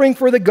suffering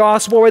for the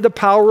gospel by the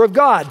power of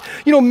God.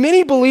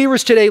 Many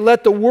believers today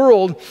let the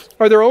world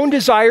or their own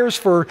desires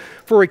for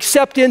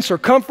acceptance or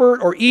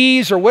comfort or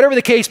ease or whatever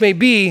the case may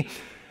be,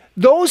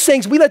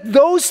 we let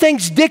those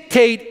things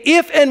dictate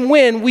if and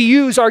when we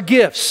use our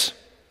gifts.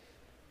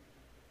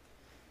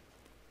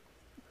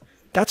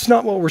 That's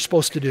not what we're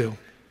supposed to do.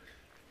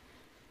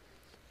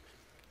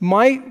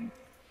 My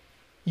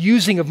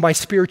using of my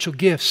spiritual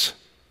gifts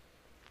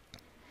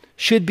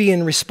should be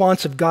in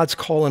response of God's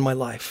call in my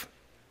life.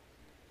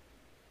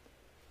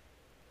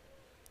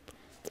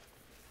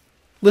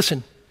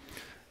 Listen,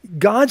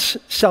 God's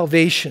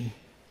salvation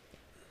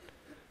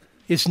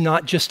is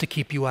not just to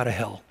keep you out of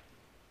hell.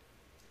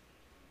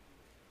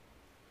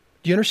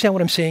 Do you understand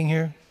what I'm saying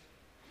here?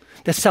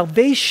 The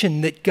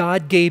salvation that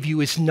God gave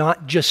you is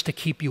not just to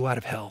keep you out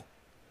of hell.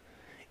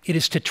 It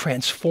is to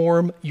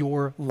transform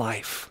your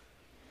life.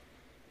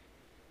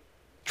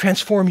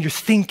 Transform your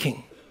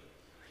thinking.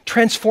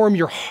 Transform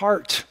your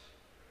heart.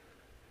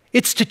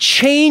 It's to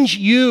change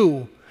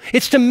you.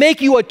 It's to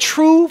make you a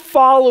true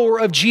follower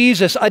of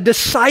Jesus, a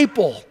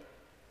disciple.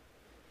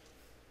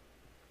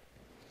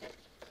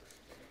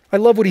 I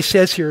love what he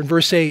says here in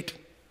verse 8.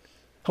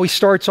 How he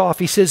starts off,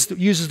 he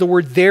uses the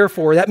word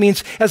therefore. That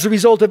means as a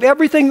result of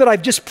everything that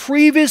I've just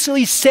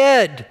previously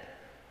said.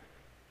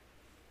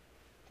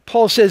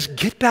 Paul says,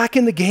 get back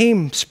in the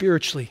game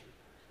spiritually.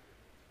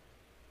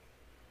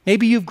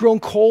 Maybe you've grown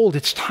cold.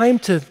 It's time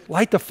to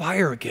light the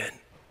fire again.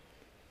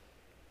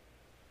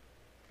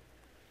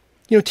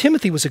 You know,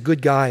 Timothy was a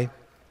good guy,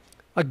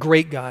 a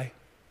great guy. He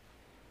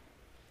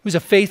was a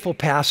faithful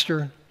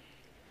pastor,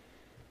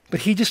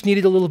 but he just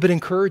needed a little bit of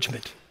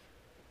encouragement.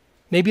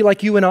 Maybe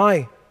like you and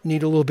I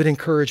need a little bit of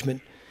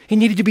encouragement. He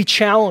needed to be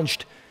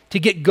challenged to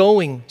get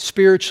going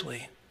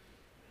spiritually.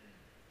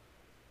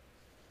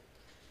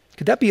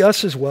 Could that be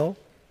us as well?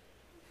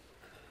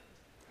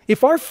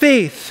 If our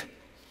faith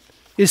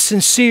is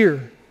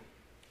sincere,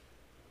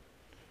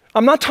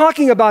 I'm not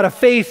talking about a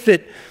faith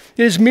that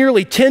is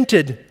merely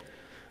tinted,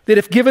 that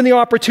if given the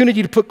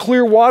opportunity to put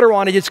clear water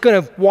on it, it's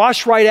going to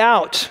wash right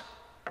out.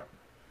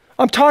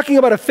 I'm talking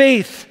about a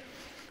faith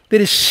that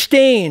is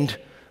stained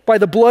by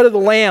the blood of the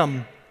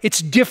Lamb.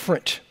 It's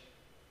different.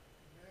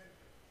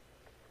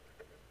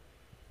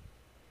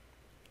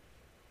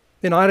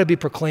 Then I ought to be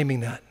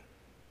proclaiming that.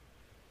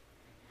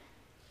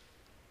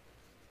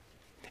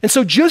 And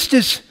so just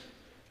as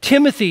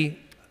Timothy,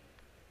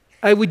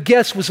 I would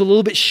guess, was a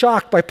little bit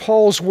shocked by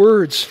Paul's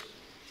words,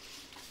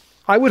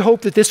 I would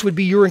hope that this would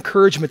be your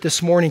encouragement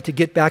this morning to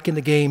get back in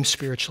the game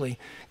spiritually.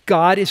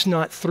 God is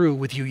not through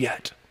with you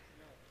yet.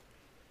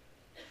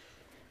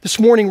 This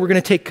morning we're going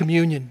to take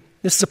communion.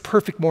 This is a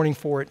perfect morning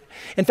for it.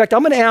 In fact,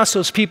 I'm going to ask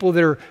those people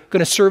that are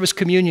going to serve us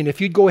communion, if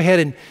you'd go ahead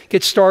and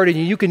get started,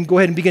 and you can go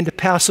ahead and begin to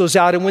pass those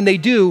out. And when they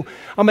do,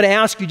 I'm going to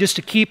ask you just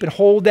to keep and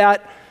hold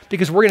that,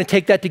 because we're going to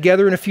take that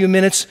together in a few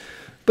minutes.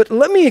 But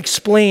let me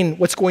explain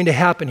what's going to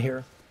happen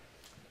here.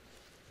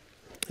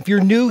 If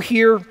you're new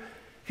here,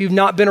 if you've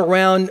not been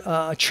around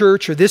a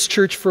church or this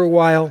church for a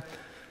while,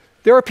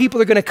 there are people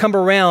that are going to come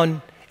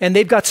around and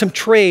they've got some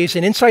trays,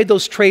 and inside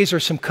those trays are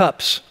some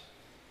cups.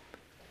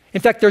 In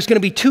fact, there's going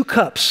to be 2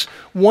 cups,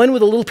 one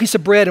with a little piece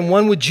of bread and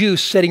one with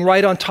juice sitting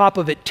right on top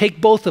of it.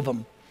 Take both of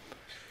them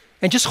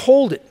and just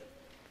hold it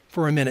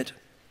for a minute.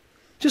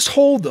 Just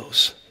hold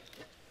those.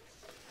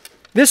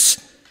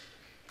 This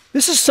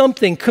is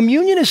something,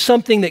 communion is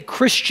something that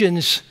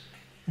Christians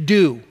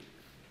do.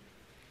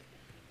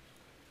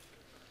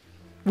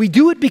 We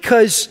do it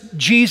because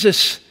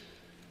Jesus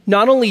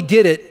not only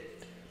did it,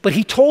 but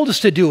he told us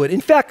to do it.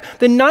 In fact,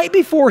 the night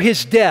before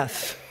his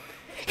death,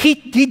 he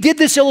did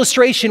this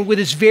illustration with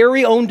his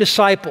very own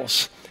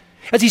disciples.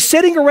 As he's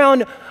sitting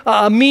around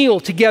a meal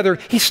together,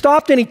 he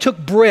stopped and he took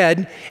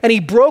bread and he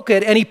broke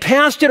it and he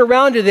passed it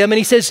around to them and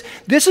he says,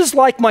 "This is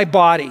like my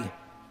body.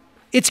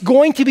 It's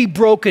going to be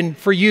broken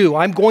for you.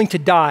 I'm going to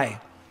die."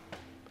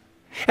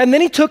 And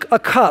then he took a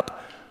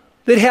cup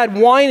that had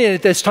wine in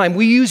it this time.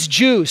 We use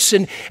juice.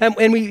 And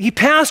he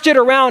passed it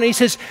around and he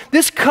says,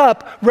 "This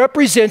cup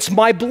represents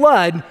my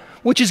blood,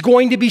 which is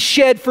going to be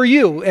shed for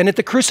you." And at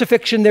the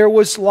crucifixion, there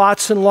was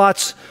lots and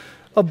lots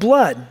of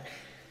blood.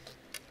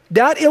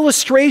 That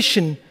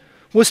illustration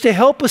was to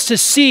help us to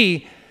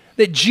see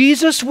that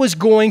Jesus was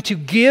going to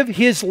give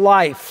his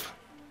life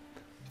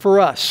for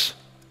us.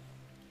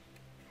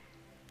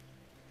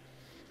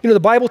 You know, the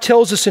Bible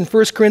tells us in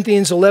 1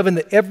 Corinthians 11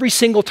 that every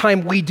single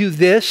time we do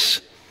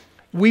this,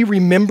 we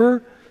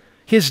remember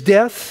his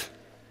death,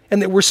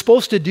 and that we're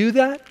supposed to do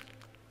that.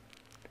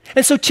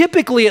 And so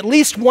typically, at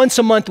least once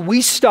a month,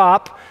 we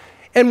stop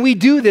and we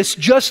do this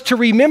just to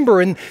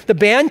remember. And the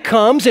band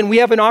comes and we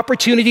have an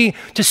opportunity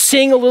to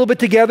sing a little bit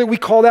together. We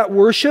call that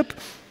worship.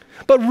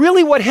 But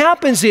really what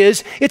happens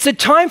is, it's a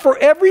time for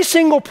every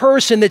single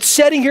person that's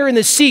sitting here in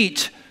the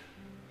seat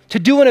to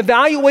do an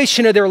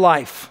evaluation of their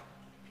life.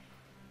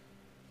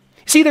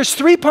 See, there's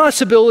 3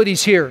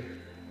 possibilities here.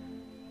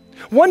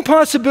 One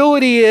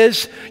possibility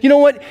is, you know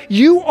what?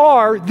 You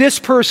are this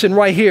person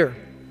right here.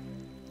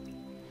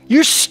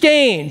 You're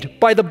stained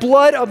by the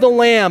blood of the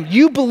Lamb.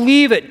 You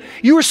believe it.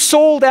 You are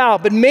sold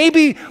out. But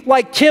maybe,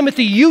 like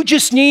Timothy, you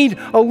just need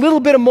a little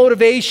bit of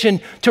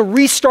motivation to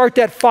restart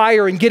that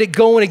fire and get it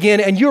going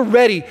again, and you're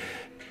ready.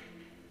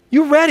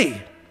 You're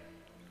ready.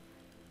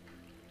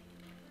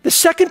 The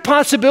second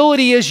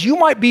possibility is you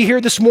might be here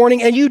this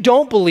morning and you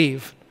don't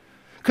believe.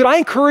 Could I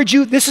encourage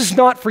you? This is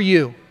not for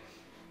you.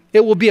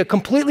 It will be a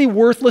completely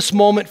worthless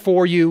moment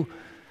for you.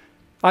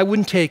 I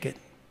wouldn't take it.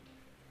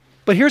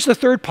 But here's the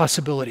third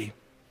possibility.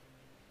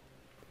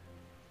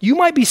 You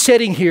might be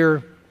sitting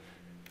here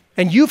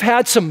and you've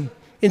had some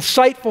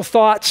insightful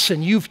thoughts,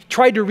 and you've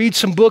tried to read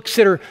some books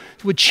that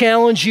would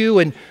challenge you,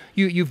 and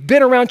you've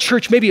been around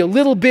church maybe a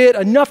little bit,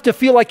 enough to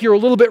feel like you're a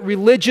little bit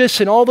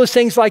religious and all those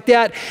things like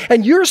that,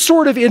 and you're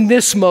sort of in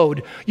this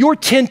mode. You're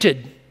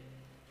tinted.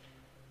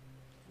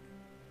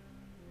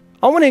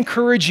 I want to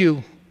encourage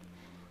you,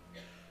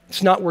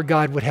 it's not where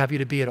God would have you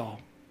to be at all.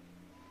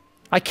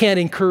 I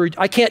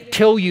can't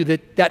tell you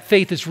that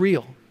faith is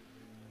real.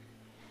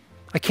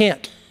 I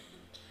can't.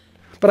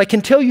 But I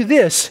can tell you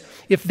this,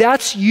 if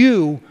that's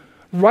you,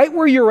 right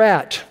where you're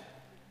at,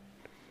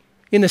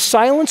 in the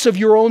silence of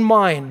your own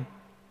mind,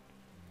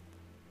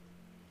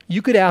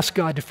 you could ask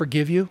God to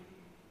forgive you.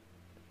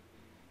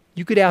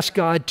 You could ask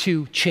God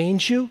to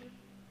change you.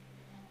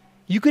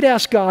 You could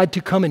ask God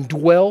to come and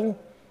dwell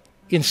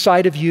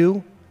inside of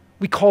you.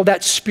 We call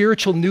that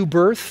spiritual new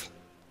birth.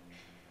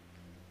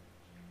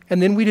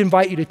 And then we'd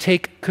invite you to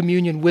take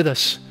communion with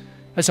us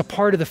as a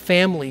part of the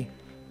family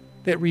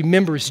that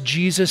remembers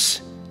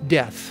Jesus'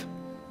 death.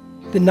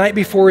 The night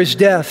before his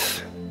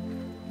death,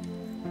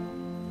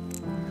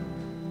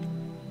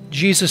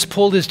 Jesus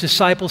pulled his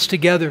disciples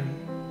together.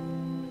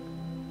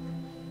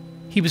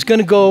 He was going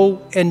to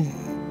go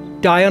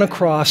and die on a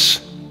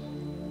cross,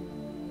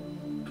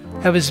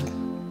 have his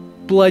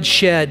blood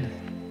shed,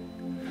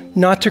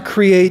 not to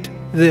create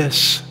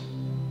this,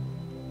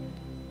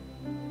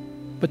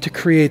 but to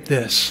create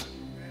this.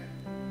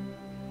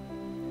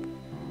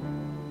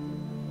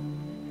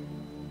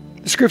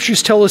 The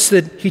scriptures tell us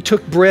that he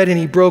took bread and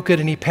he broke it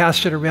and he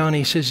passed it around and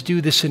he says,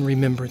 "Do this in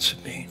remembrance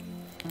of me."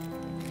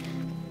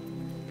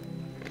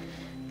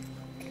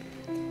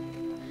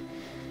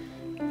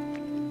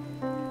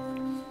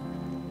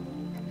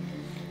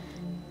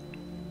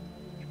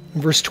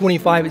 In verse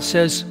 25 it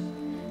says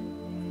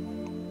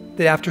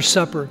that after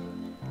supper,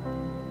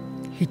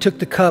 he took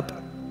the cup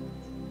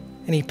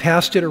and he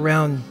passed it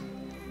around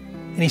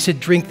and he said,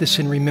 "Drink this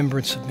in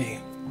remembrance of me."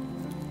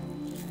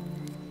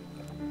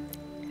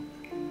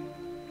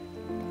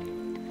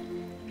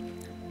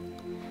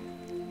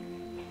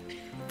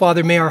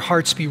 Father, may our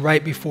hearts be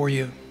right before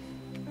you.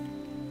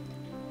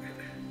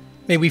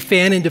 May we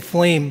fan into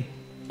flame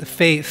the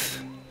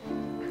faith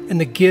and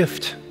the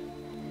gift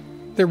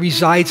that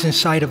resides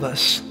inside of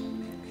us,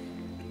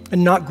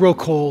 and not grow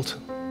cold,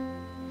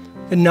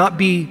 and not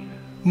be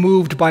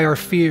moved by our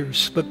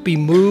fears, but be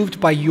moved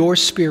by your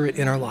Spirit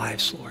in our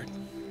lives, Lord.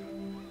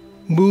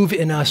 Move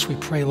in us, we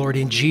pray, Lord,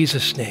 in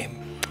Jesus' name.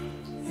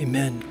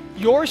 Amen.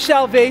 Your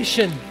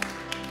salvation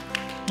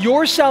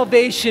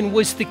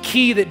was the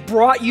key that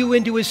brought you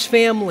into his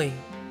family.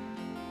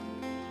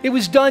 It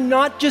was done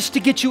not just to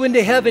get you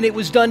into heaven, it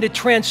was done to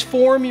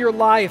transform your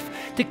life,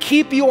 to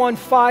keep you on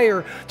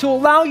fire, to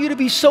allow you to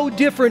be so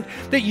different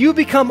that you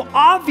become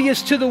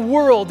obvious to the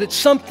world that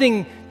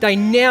something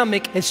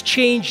dynamic has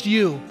changed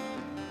you.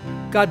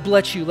 God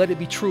bless you. Let it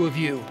be true of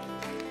you.